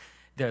Acts,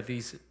 there are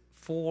these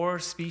 4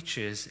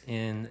 speeches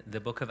in the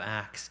book of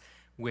Acts,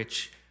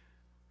 which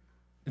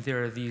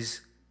there are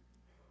these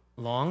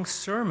long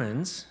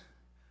sermons.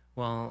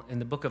 Well, in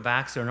the book of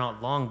Acts, they're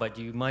not long, but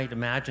you might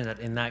imagine that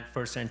in that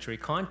first century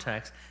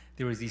context,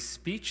 there was these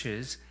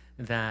speeches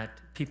that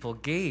people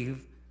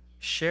gave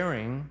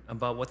sharing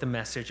about what the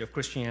message of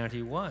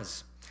Christianity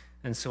was.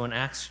 And so in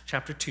Acts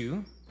chapter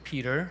 2,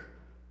 Peter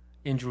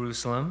in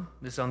Jerusalem,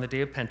 this is on the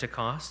day of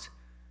Pentecost,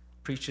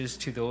 preaches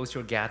to those who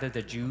are gathered,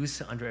 the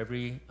Jews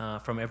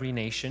from every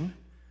nation,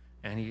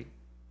 and he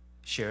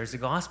shares the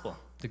gospel,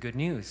 the good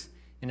news.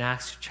 In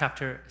Acts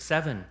chapter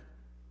 7,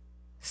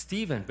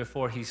 Stephen,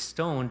 before he's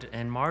stoned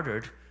and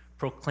martyred,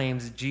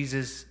 proclaims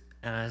Jesus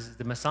as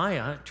the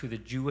Messiah to the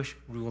Jewish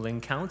ruling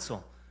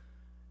council.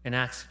 In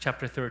Acts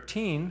chapter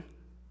 13,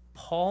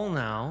 Paul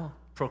now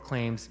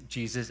proclaims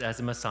Jesus as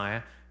the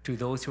Messiah to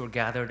those who are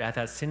gathered at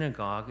that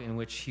synagogue in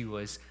which he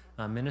was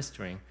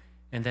ministering.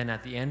 And then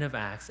at the end of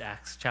Acts,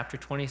 Acts chapter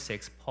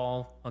 26,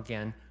 Paul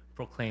again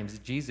proclaims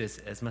Jesus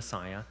as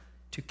Messiah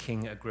to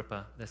King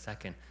Agrippa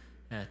II,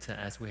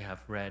 as we had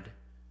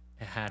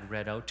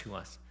read out to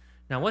us.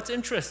 Now, what's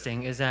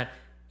interesting is that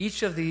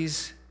each of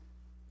these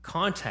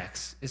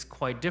contexts is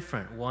quite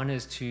different. One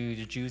is to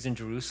the Jews in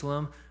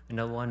Jerusalem,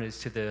 another one is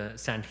to the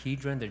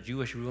Sanhedrin, the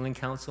Jewish ruling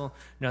council,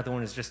 another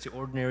one is just to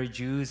ordinary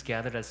Jews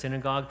gathered at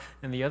synagogue,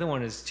 and the other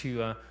one is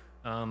to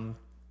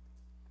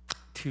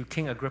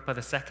King Agrippa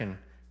II,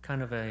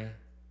 kind of a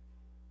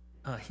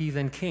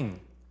heathen king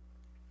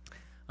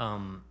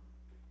who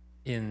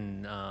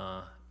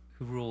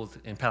ruled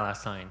in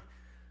Palestine,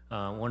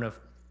 one of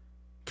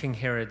King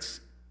Herod's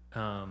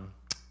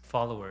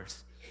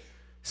followers.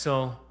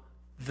 So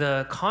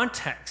the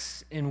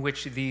context in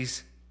which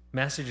these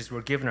messages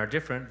were given are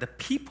different. The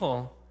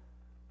people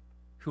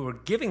who are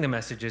giving the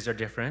messages are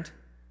different.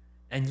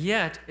 And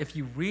yet, if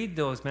you read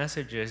those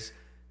messages,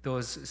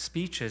 those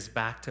speeches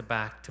back to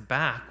back to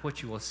back,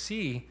 what you will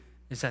see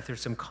is that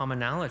there's some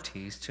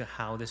commonalities to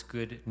how this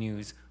good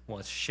news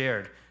was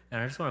shared.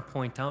 And I just want to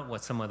point out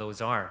what some of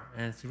those are.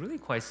 And it's really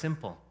quite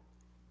simple.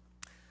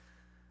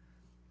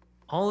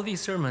 All of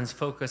these sermons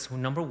focus,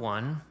 number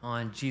 1,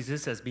 on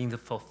Jesus as being the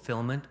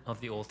fulfillment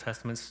of the Old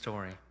Testament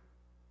story.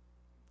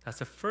 That's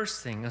the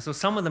first thing. And so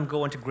some of them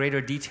go into greater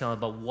detail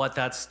about what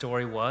that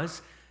story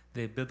was,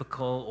 the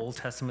biblical Old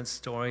Testament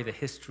story, the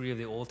history of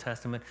the Old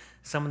Testament.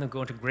 Some of them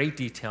go into great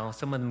detail.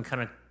 Some of them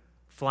kind of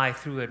fly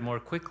through it more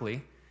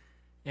quickly.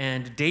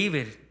 And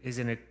David is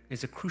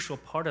a crucial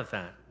part of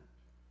that.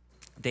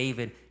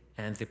 David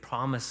and the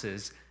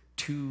promises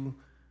to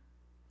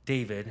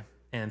David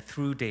and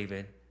through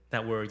David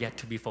that were yet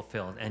to be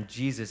fulfilled, and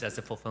Jesus as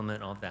the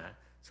fulfillment of that.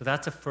 So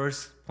that's the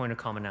first point of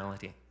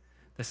commonality.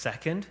 The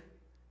second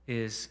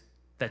is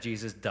that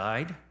Jesus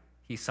died,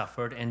 he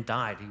suffered and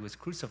died, he was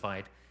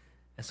crucified.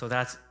 And so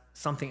that's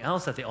something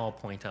else that they all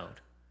point out.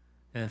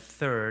 And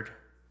third,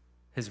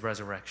 his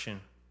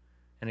resurrection.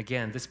 And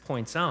again, this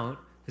points out,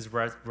 his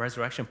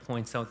resurrection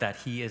points out that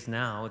he is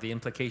now, the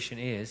implication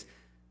is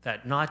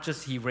that not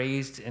just he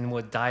raised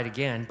and died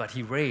again, but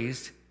he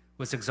raised,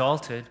 was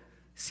exalted,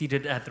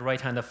 seated at the right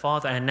hand of the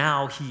Father, and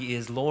now he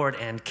is Lord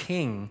and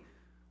King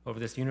over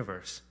this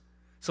universe.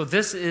 So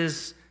this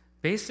is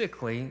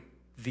basically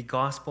the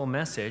gospel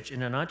message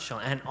in a nutshell.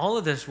 And all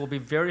of this will be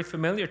very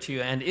familiar to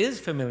you and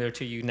is familiar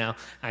to you now.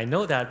 I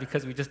know that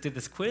because we just did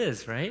this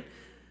quiz, right?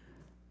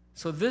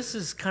 So this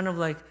is kind of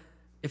like,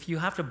 if you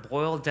have to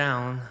boil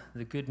down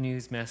the good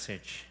news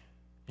message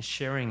and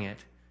sharing it,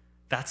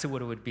 that's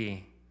what it would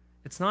be.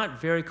 It's not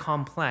very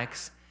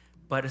complex,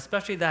 but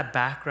especially that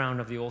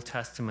background of the Old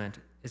Testament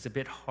is a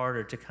bit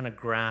harder to kind of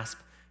grasp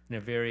in a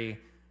very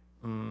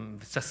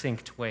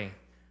succinct way.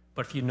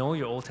 But if you know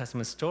your Old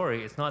Testament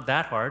story, it's not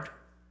that hard.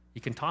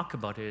 You can talk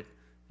about it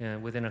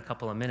within a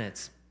couple of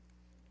minutes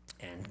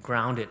and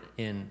ground it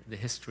in the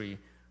history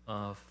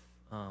of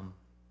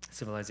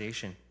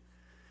civilization.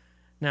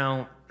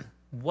 Now,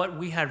 what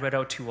we had read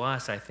out to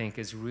us, I think,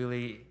 is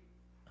really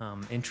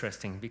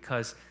interesting,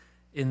 because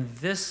in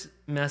this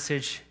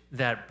message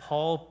that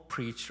Paul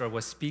preached or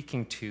was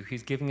speaking to,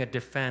 he's giving a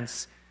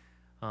defense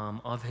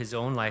of his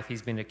own life.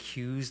 He's been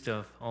accused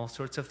of all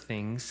sorts of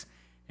things,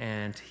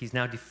 and he's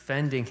now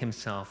defending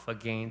himself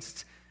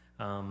against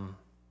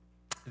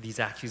these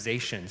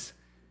accusations.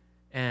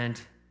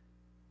 And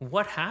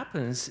what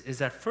happens is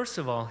that, first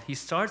of all, he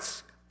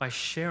starts by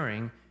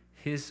sharing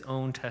his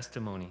own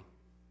testimony.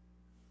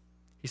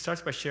 He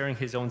starts by sharing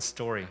his own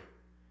story.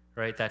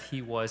 right? That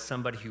he was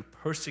somebody who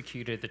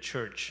persecuted the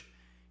church.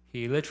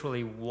 He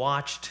literally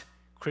watched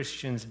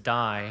Christians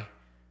die,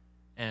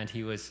 and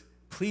he was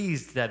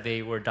pleased that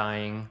they were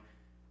dying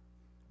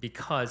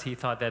because he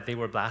thought that they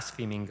were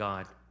blaspheming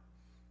God.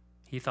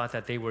 He thought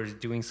that they were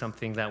doing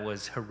something that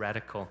was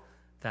heretical,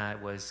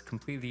 that was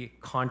completely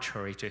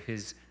contrary to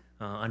his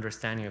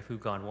understanding of who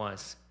God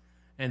was.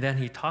 And then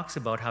he talks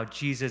about how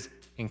Jesus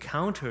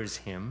encounters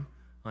him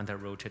on that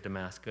road to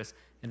Damascus,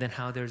 and then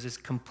how there's this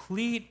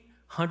complete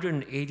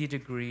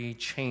 180-degree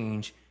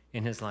change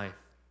in his life.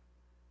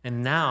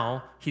 And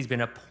now he's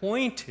been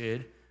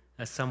appointed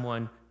as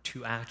someone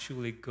to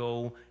actually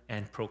go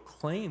and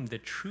proclaim the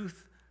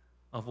truth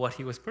of what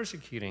he was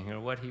persecuting or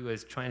what he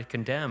was trying to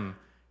condemn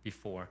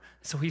before.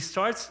 So he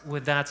starts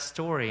with that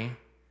story,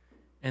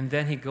 and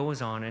then he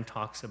goes on and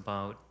talks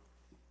about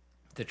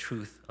the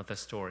truth of the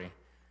story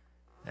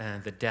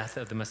and the death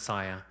of the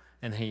Messiah.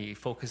 And he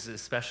focuses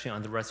especially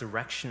on the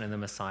resurrection of the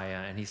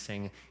Messiah. And he's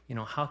saying,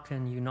 how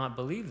can you not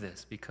believe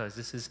this? Because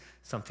this is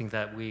something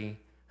that we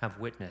have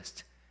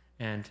witnessed.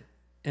 And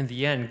in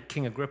the end,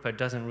 King Agrippa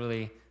doesn't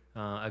really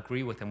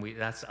agree with him.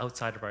 That's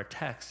outside of our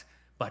text.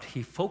 But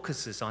he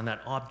focuses on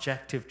that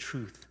objective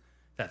truth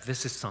that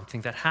this is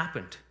something that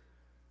happened.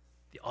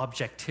 The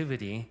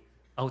objectivity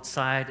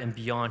outside and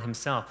beyond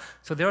himself.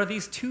 So there are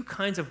these two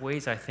kinds of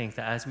ways, I think,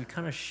 that as we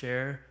kind of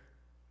share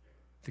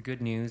the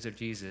good news of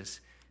Jesus,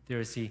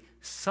 there's the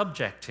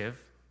subjective,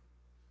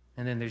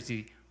 and then there's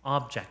the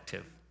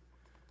objective.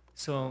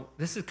 So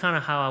this is kind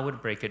of how I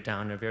would break it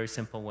down in a very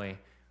simple way.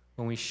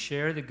 When we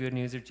share the good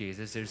news of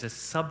Jesus, there's a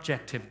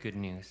subjective good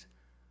news.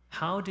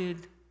 How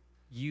did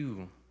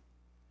you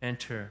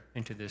enter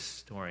into this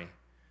story?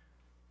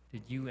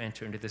 Did you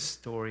enter into this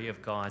story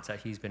of God's that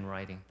he's been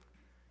writing?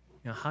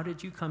 How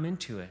did you come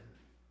into it?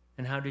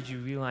 And how did you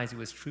realize it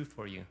was true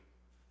for you?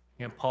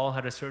 Paul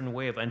had a certain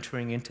way of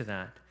entering into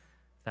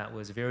that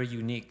was very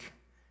unique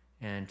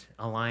and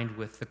aligned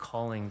with the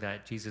calling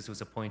that Jesus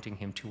was appointing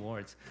him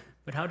towards.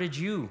 But how did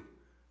you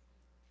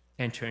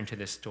enter into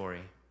this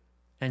story?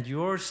 And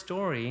your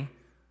story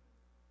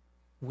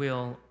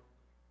will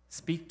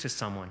speak to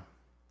someone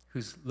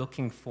who's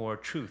looking for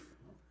truth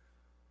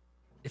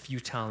if you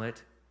tell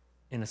it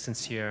in a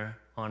sincere,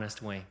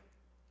 honest way.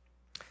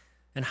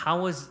 And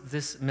how was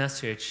this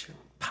message,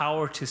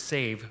 power to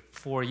save,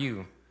 for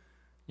you?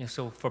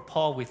 So for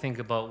Paul, we think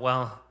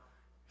about,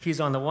 he's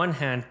on the one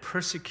hand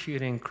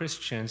persecuting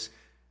Christians,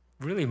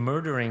 really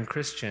murdering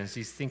Christians.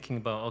 He's thinking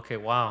about,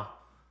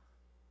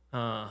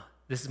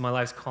 this is my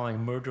life's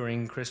calling,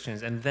 murdering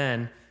Christians. And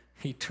then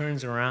he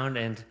turns around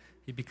and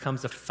he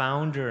becomes the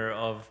founder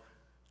of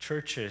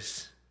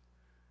churches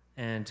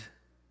and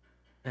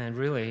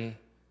really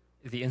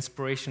the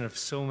inspiration of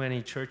so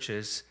many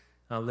churches,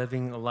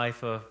 living a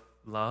life of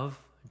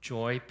love,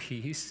 joy,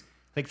 peace.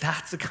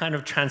 That's the kind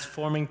of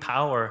transforming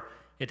power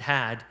it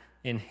had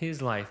in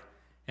his life.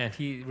 And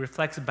he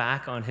reflects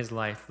back on his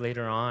life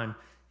later on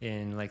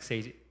in,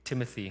 say,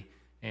 Timothy,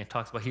 and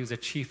talks about he was a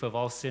chief of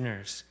all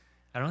sinners.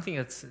 I don't think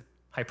it's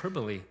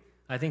hyperbole.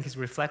 I think he's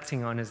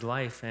reflecting on his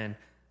life and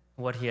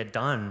what he had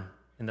done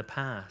in the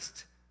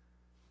past.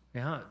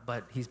 Yeah,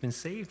 but he's been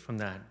saved from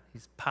that.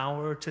 He's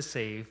power to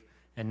save,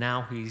 and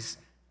now he's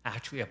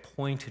actually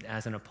appointed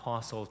as an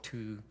apostle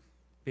to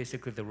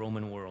basically the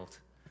Roman world.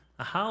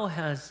 How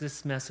has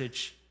this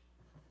message,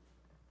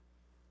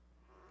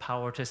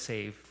 power to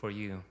save, for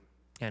you?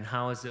 And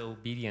how has the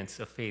obedience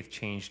of faith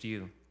changed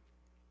you?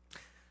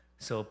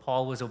 So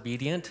Paul was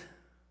obedient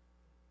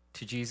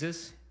to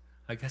Jesus.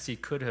 I guess he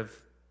could have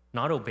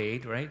not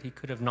obeyed, right? He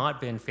could have not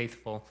been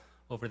faithful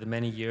over the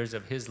many years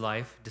of his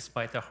life,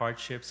 despite the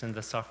hardships and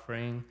the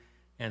suffering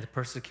and the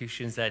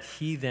persecutions that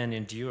he then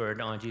endured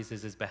on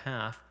Jesus'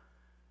 behalf.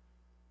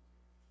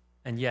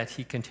 And yet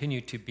he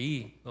continued to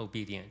be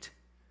obedient.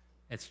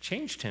 It's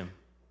changed him.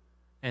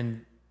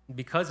 And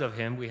because of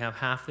him, we have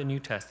half the New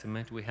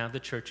Testament. We have the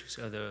churches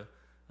of the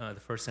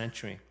first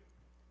century.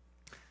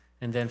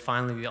 And then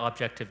finally, the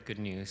objective good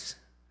news,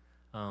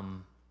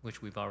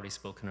 which we've already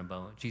spoken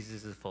about. Jesus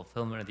is the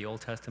fulfillment of the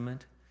Old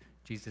Testament,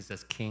 Jesus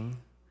as King,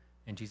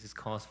 and Jesus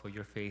calls for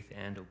your faith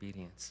and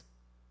obedience.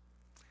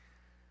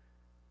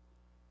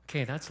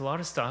 Okay, that's a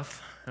lot of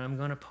stuff. I'm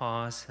going to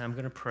pause. I'm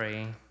going to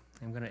pray.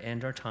 I'm going to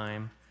end our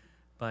time.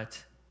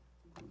 But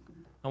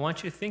I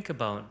want you to think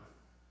about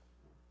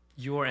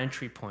your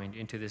entry point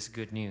into this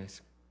good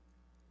news.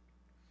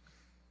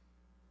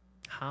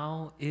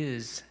 How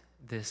is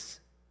this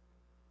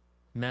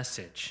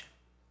message,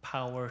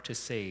 power to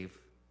save,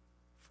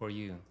 for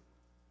you?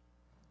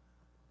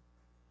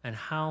 And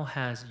how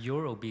has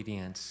your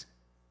obedience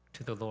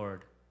to the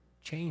Lord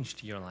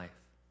changed your life?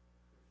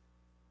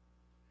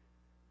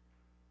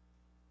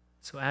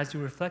 So as you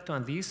reflect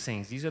on these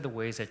things, these are the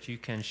ways that you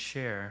can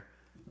share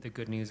the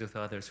good news with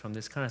others from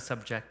this kind of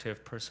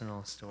subjective,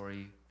 personal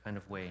story kind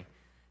of way,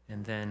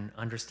 and then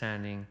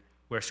understanding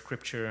where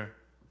Scripture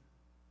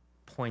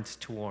points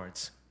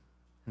towards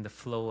and the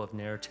flow of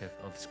narrative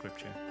of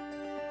Scripture.